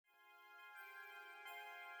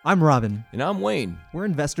I'm Robin. And I'm Wayne. We're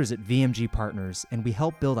investors at VMG Partners, and we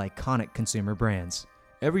help build iconic consumer brands.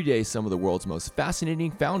 Every day, some of the world's most fascinating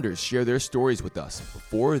founders share their stories with us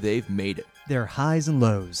before they've made it. There are highs and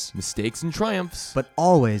lows, Mistakes and triumphs. but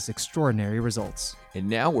always extraordinary results. And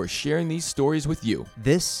now we're sharing these stories with you.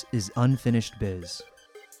 This is Unfinished Biz.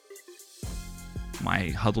 I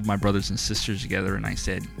huddled my brothers and sisters together and I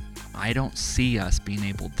said, I don't see us being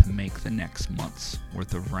able to make the next month's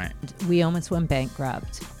worth of rent. We almost went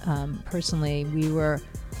bankrupt. Personally, we were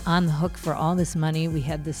on the hook for all this money. We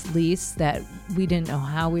had this lease that we didn't know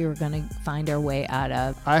how we were going to find our way out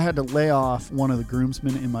of. I had to lay off one of the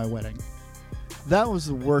groomsmen in my wedding. That was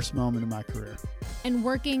the worst moment of my career. And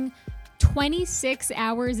working 26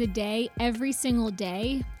 hours a day, every single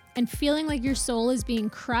day, and feeling like your soul is being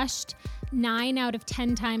crushed 9 out of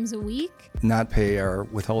 10 times a week. Not pay our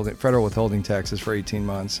federal withholding taxes for 18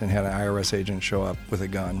 months and had an IRS agent show up with a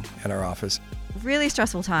gun at our office. Really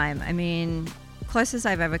stressful time. I mean, closest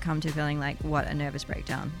I've ever come to feeling like what a nervous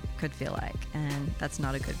breakdown could feel like, and that's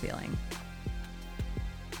not a good feeling.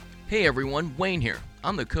 Hey everyone, Wayne here.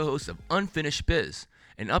 I'm the co-host of Unfinished Biz,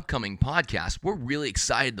 an upcoming podcast we're really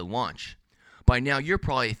excited to launch. By now, you're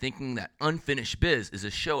probably thinking that Unfinished Biz is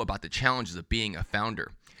a show about the challenges of being a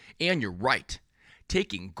founder. And you're right.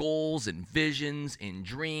 Taking goals and visions and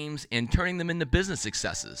dreams and turning them into business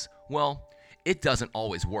successes, well, it doesn't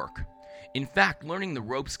always work. In fact, learning the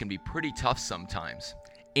ropes can be pretty tough sometimes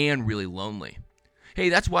and really lonely. Hey,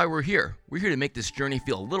 that's why we're here. We're here to make this journey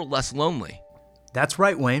feel a little less lonely. That's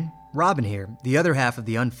right, Wayne. Robin here, the other half of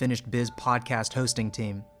the Unfinished Biz podcast hosting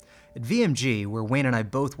team. At VMG, where Wayne and I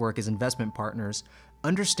both work as investment partners,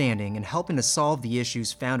 understanding and helping to solve the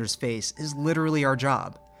issues founders face is literally our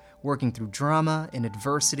job. Working through drama and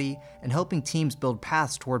adversity and helping teams build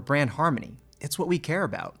paths toward brand harmony. It's what we care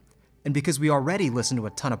about. And because we already listen to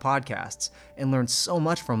a ton of podcasts and learn so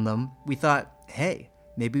much from them, we thought, hey,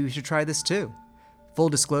 maybe we should try this too. Full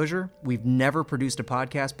disclosure, we've never produced a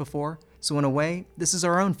podcast before, so in a way, this is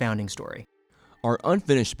our own founding story. Our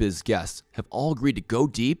Unfinished Biz guests have all agreed to go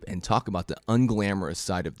deep and talk about the unglamorous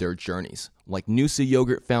side of their journeys, like Noosa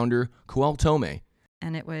Yogurt founder Koel Tome.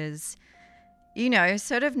 And it was,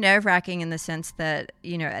 sort of nerve-wracking in the sense that,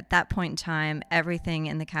 at that point in time, everything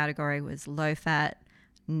in the category was low fat,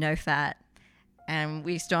 no fat. And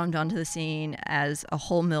we stormed onto the scene as a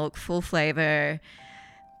whole milk, full flavor,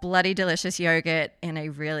 bloody delicious yogurt in a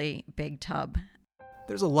really big tub.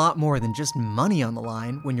 There's a lot more than just money on the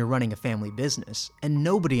line when you're running a family business, and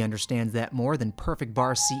nobody understands that more than Perfect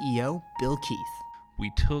Bar CEO Bill Keith.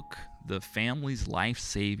 We took the family's life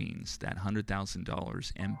savings, that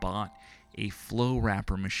 $100,000, and bought a flow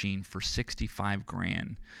wrapper machine for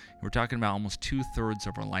 $65,000. We're talking about almost 2/3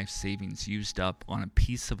 of our life savings used up on a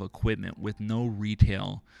piece of equipment with no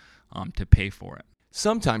retail to pay for it.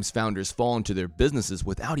 Sometimes founders fall into their businesses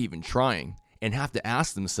without even trying and have to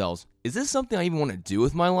ask themselves, is this something I even want to do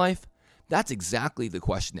with my life? That's exactly the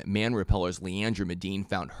question that Man Repeller's Leandra Medine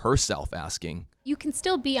found herself asking. You can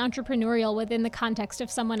still be entrepreneurial within the context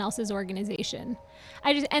of someone else's organization.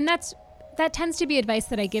 That tends to be advice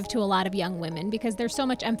that I give to a lot of young women because there's so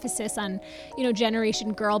much emphasis on,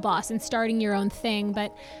 generation girl boss and starting your own thing,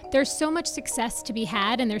 but there's so much success to be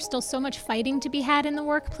had and there's still so much fighting to be had in the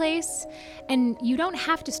workplace, and you don't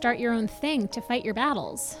have to start your own thing to fight your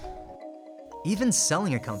battles. Even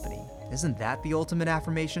selling a company, isn't that the ultimate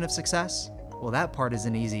affirmation of success? Well, that part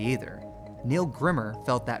isn't easy either. Neil Grimmer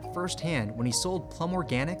felt that firsthand when he sold Plum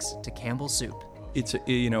Organics to Campbell Soup. It's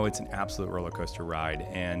an absolute roller coaster ride,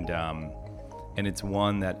 and it's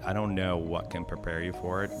one that I don't know what can prepare you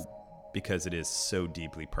for it because it is so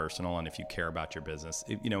deeply personal. And if you care about your business,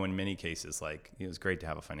 in many cases, it was great to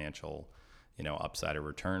have a financial, upside or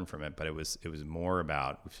return from it, but it was more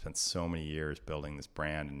about we've spent so many years building this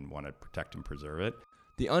brand and want to protect and preserve it.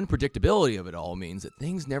 The unpredictability of it all means that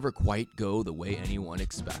things never quite go the way anyone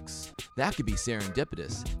expects. That could be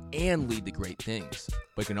serendipitous and lead to great things,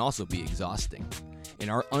 but can also be exhausting.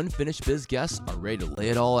 And our Unfinished Biz guests are ready to lay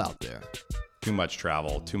it all out there. Too much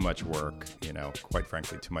travel, too much work, quite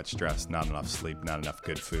frankly, too much stress, not enough sleep, not enough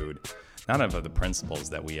good food. None of the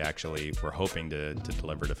principles that we actually were hoping to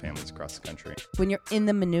deliver to families across the country. When you're in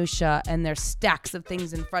the minutia and there's stacks of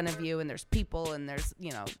things in front of you and there's people and there's,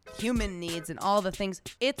 human needs and all the things,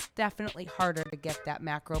 it's definitely harder to get that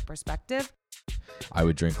macro perspective. I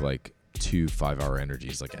would drink 2 5-hour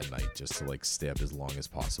energies at night just to stay up as long as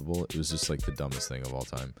possible. It was just the dumbest thing of all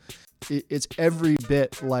time. It's every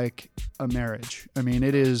bit like a marriage. I mean,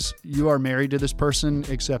 it is, you are married to this person,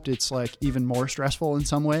 except it's even more stressful in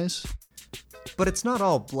some ways. But it's not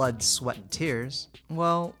all blood, sweat, and tears.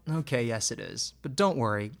 Well, okay, yes it is. But don't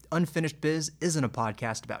worry, Unfinished Biz isn't a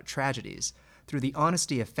podcast about tragedies. Through the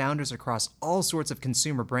honesty of founders across all sorts of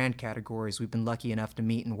consumer brand categories we've been lucky enough to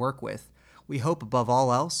meet and work with, we hope above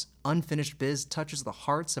all else, Unfinished Biz touches the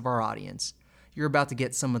hearts of our audience. You're about to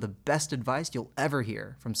get some of the best advice you'll ever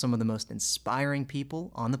hear from some of the most inspiring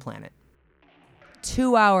people on the planet.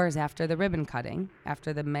 2 hours after the ribbon cutting,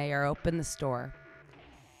 after the mayor opened the store,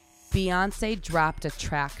 Beyonce dropped a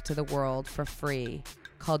track to the world for free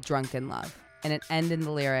called Drunken Love. And it ended in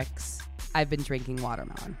the lyrics, "I've been drinking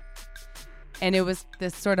watermelon." And it was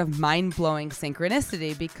this sort of mind-blowing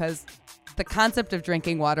synchronicity because the concept of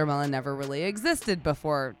drinking watermelon never really existed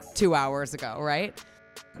before 2 hours ago, right?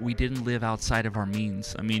 We didn't live outside of our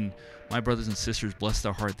means. I mean, my brothers and sisters, bless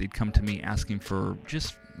their heart, they'd come to me asking for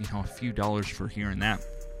just, a few dollars for here and that.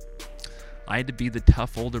 I had to be the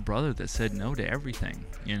tough older brother that said no to everything,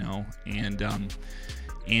 and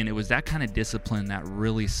it was that kind of discipline that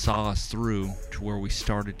really saw us through to where we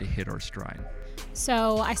started to hit our stride.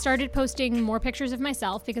 So I started posting more pictures of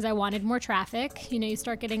myself because I wanted more traffic. You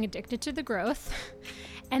start getting addicted to the growth.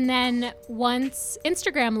 And then once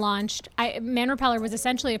Instagram launched, Man Repeller was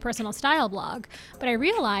essentially a personal style blog. But I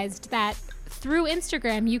realized that through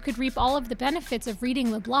Instagram, you could reap all of the benefits of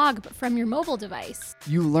reading the blog, but from your mobile device.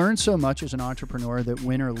 You learn so much as an entrepreneur that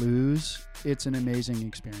win or lose, it's an amazing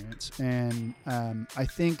experience. And I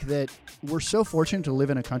think that we're so fortunate to live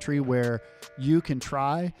in a country where you can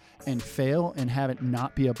try and fail and have it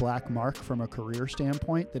not be a black mark from a career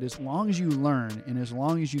standpoint, that as long as you learn and as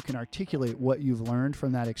long as you can articulate what you've learned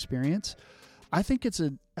from that experience, I think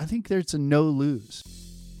there's a no lose.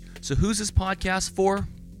 So who's this podcast for?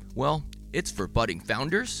 Well, it's for budding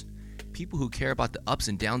founders, people who care about the ups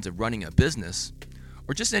and downs of running a business,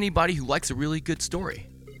 or just anybody who likes a really good story.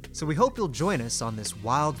 So we hope you'll join us on this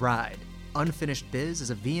wild ride. Unfinished Biz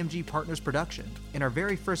is a VMG Partners production, and our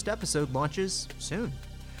very first episode launches soon.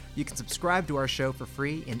 You can subscribe to our show for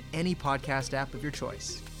free in any podcast app of your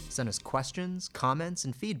choice. Send us questions, comments,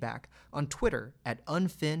 and feedback on Twitter at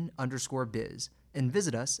unfin_biz, and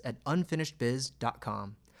visit us at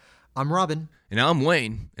unfinishedbiz.com. I'm Robin. And I'm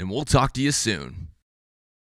Wayne, and we'll talk to you soon.